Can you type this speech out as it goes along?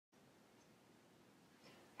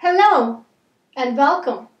Hello and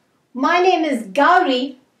welcome. My name is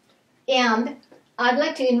Gauri and I'd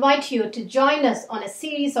like to invite you to join us on a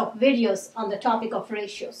series of videos on the topic of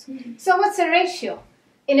ratios. So what's a ratio?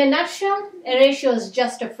 In a nutshell, a ratio is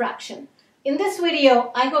just a fraction. In this video,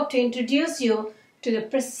 I hope to introduce you to the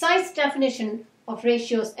precise definition of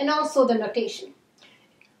ratios and also the notation.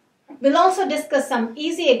 We'll also discuss some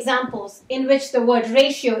easy examples in which the word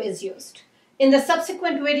ratio is used. In the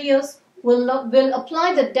subsequent videos, we'll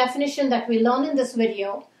apply the definition that we learned in this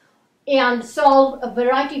video and solve a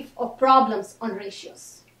variety of problems on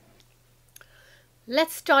ratios.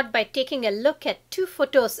 Let's start by taking a look at two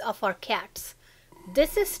photos of our cats.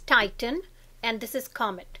 This is Titan and this is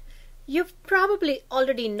Comet. You've probably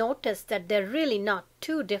already noticed that they're really not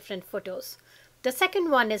two different photos. The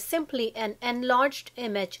second one is simply an enlarged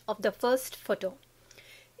image of the first photo.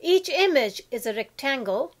 Each image is a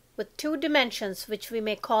rectangle with two dimensions which we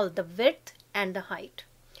may call the width and the height.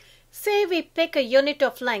 Say we pick a unit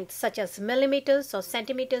of length such as millimeters or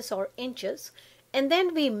centimeters or inches, and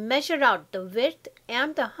then we measure out the width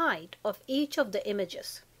and the height of each of the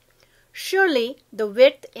images. Surely the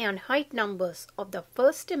width and height numbers of the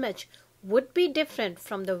first image would be different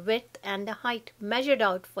from the width and the height measured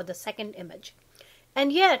out for the second image.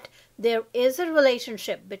 And yet there is a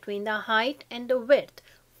relationship between the height and the width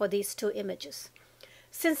for these two images.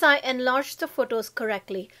 Since I enlarged the photos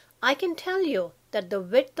correctly, I can tell you that the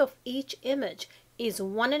width of each image is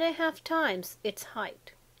 1.5 times its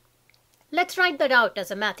height. Let's write that out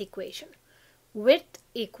as a math equation. Width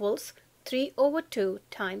equals 3/2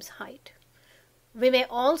 times height. We may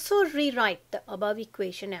also rewrite the above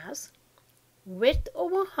equation as width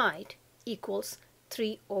over height equals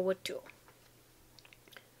 3/2.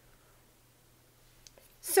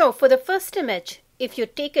 So for the first image, if you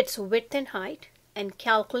take its width and height and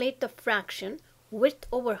calculate the fraction width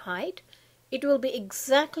over height, it will be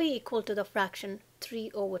exactly equal to the fraction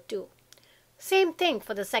 3/2. Same thing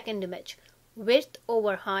for the second image. Width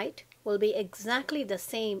over height will be exactly the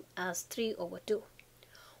same as 3/2.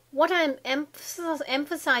 What I am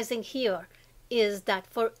emphasizing here is that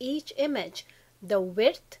for each image, the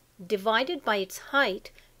width divided by its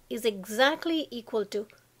height is exactly equal to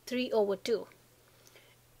 3/2.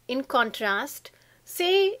 In contrast,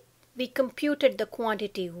 say we computed the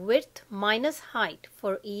quantity width minus height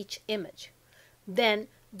for each image. Then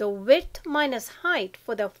the width minus height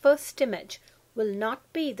for the first image will not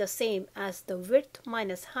be the same as the width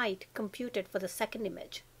minus height computed for the second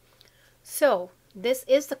image. So this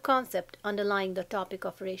is the concept underlying the topic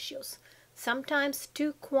of ratios. Sometimes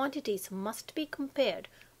two quantities must be compared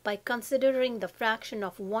by considering the fraction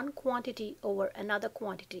of one quantity over another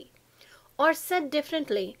quantity. Or said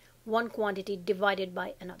differently, one quantity divided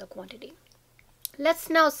by another quantity.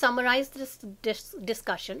 Let's now summarize this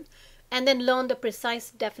discussion and then learn the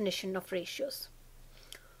precise definition of ratios.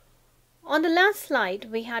 On the last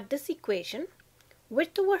slide, we had this equation,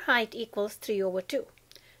 width over height equals 3/2.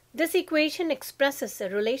 This equation expresses a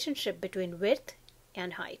relationship between width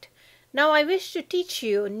and height. Now I wish to teach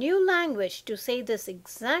you a new language to say this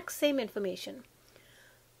exact same information.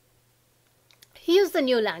 Here's the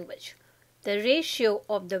new language. The ratio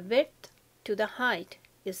of the width to the height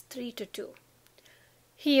is 3:2.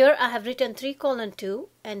 Here I have written 3:2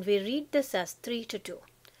 and we read this as 3:2.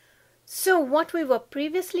 So what we were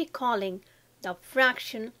previously calling the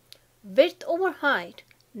fraction width over height,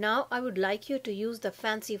 now I would like you to use the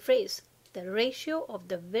fancy phrase, the ratio of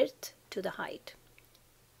the width to the height.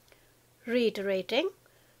 Reiterating,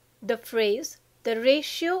 the phrase, the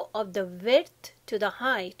ratio of the width to the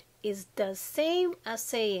height is the same as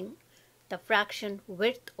saying the fraction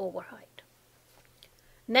width over height.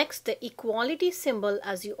 Next, the equality symbol,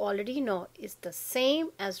 as you already know, is the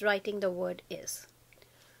same as writing the word is.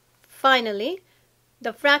 Finally,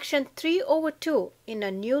 the fraction 3/2 in a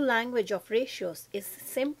new language of ratios is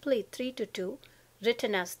simply 3:2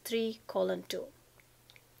 written as 3:2.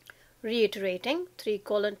 Reiterating,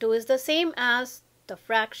 3:2 is the same as the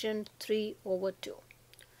fraction 3/2.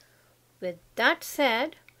 With that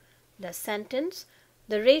said, the sentence,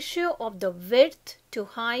 the ratio of the width to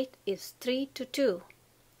height is 3:2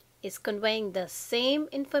 is conveying the same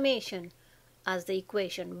information as the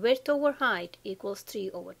equation width over height equals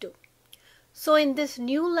 3/2. So in this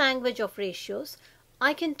new language of ratios,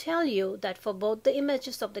 I can tell you that for both the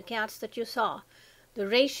images of the cats that you saw, the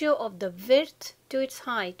ratio of the width to its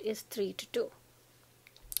height is 3:2.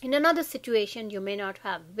 In another situation, you may not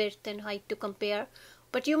have width and height to compare,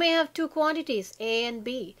 but you may have two quantities, A and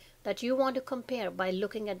B, that you want to compare by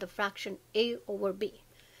looking at the fraction A over B.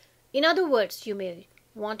 In other words, you may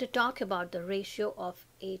want to talk about the ratio of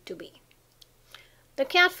A to B. The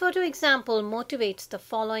cat photo example motivates the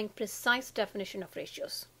following precise definition of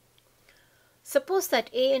ratios. Suppose that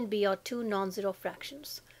a and b are two non-zero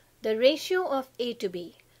fractions. The ratio of a to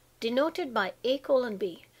b, denoted by a colon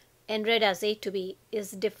b and read as a to b, is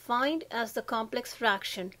defined as the complex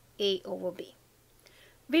fraction a over b.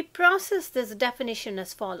 We process this definition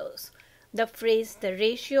as follows. The phrase the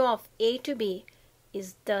ratio of a to b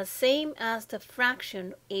is the same as the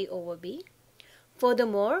fraction a over b.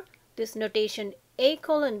 Furthermore, this notation a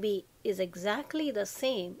colon b is exactly the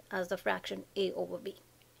same as the fraction a over b.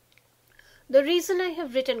 The reason I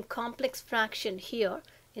have written complex fraction here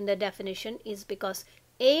in the definition is because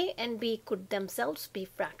a and b could themselves be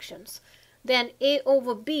fractions. Then a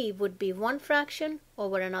over b would be one fraction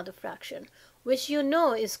over another fraction, which you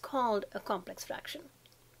know is called a complex fraction.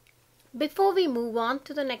 Before we move on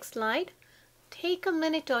to the next slide, take a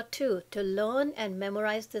minute or two to learn and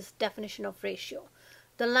memorize this definition of ratio.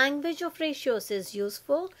 The language of ratios is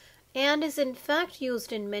useful and is in fact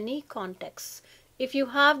used in many contexts. If you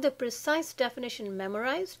have the precise definition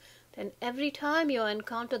memorized, then every time you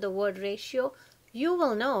encounter the word ratio, you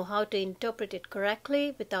will know how to interpret it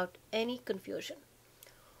correctly without any confusion.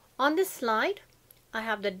 On this slide, I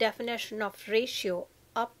have the definition of ratio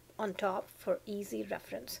up on top for easy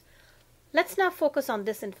reference. Let's now focus on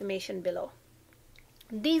this information below.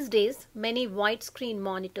 These days, many widescreen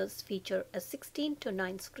monitors feature a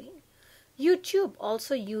 16:9 screen. YouTube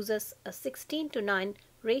also uses a 16:9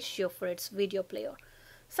 ratio for its video player.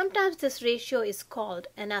 Sometimes this ratio is called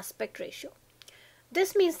an aspect ratio.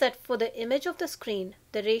 This means that for the image of the screen,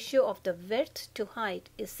 the ratio of the width to height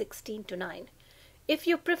is 16:9. If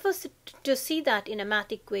you prefer to see that in a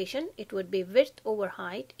math equation, it would be width over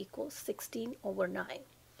height equals 16/9.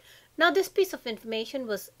 Now this piece of information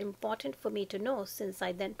was important for me to know since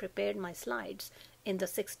I then prepared my slides in the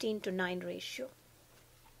 16:9 ratio.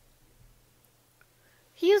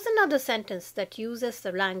 Here's another sentence that uses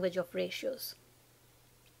the language of ratios.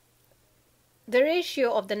 The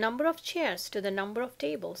ratio of the number of chairs to the number of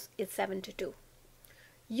tables is 7:2.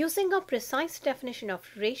 Using a precise definition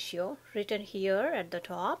of ratio written here at the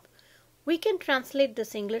top, we can translate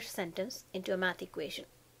this English sentence into a math equation.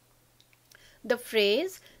 The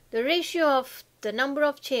phrase, the ratio of the number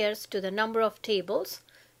of chairs to the number of tables,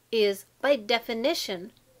 is by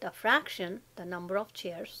definition the fraction, the number of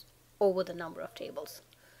chairs over the number of tables.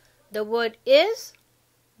 The word is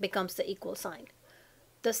becomes the equal sign.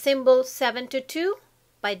 The symbol 7:2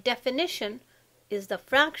 by definition is the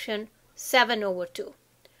fraction 7/2.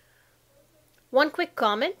 One quick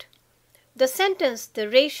comment. The sentence, the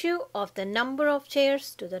ratio of the number of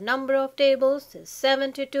chairs to the number of tables is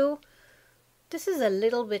 7:2. This is a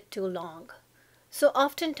little bit too long. So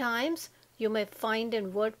oftentimes you may find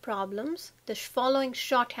in word problems the following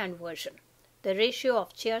shorthand version. The ratio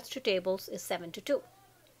of chairs to tables is 7:2.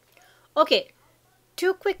 Okay,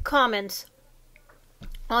 two quick comments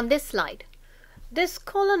on this slide. This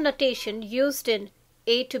colon notation used in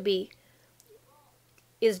A to B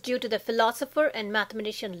is due to the philosopher and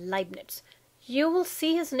mathematician Leibniz. You will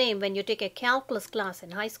see his name when you take a calculus class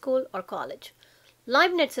in high school or college.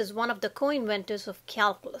 Leibniz is one of the co-inventors of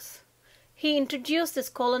calculus. He introduced this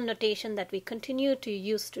colon notation that we continue to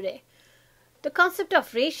use today. The concept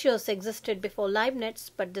of ratios existed before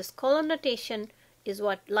Leibniz, but this colon notation is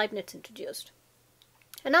what Leibniz introduced.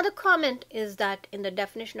 Another comment is that in the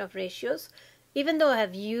definition of ratios, even though I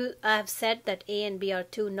have said that A and B are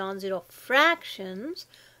two non-zero fractions,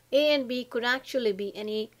 A and B could actually be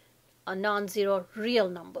any non-zero real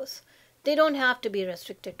numbers. They don't have to be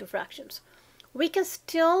restricted to fractions. We can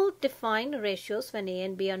still define ratios when A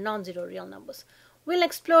and B are non-zero real numbers. We'll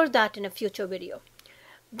explore that in a future video.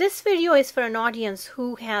 This video is for an audience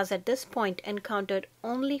who has at this point encountered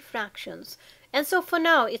only fractions, and so for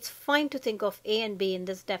now it's fine to think of A and B in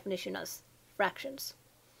this definition as fractions.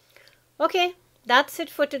 Okay, that's it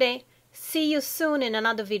for today. See you soon in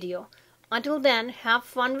another video. Until then, have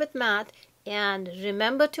fun with math and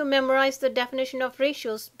remember to memorize the definition of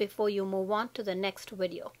ratios before you move on to the next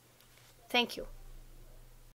video. Thank you.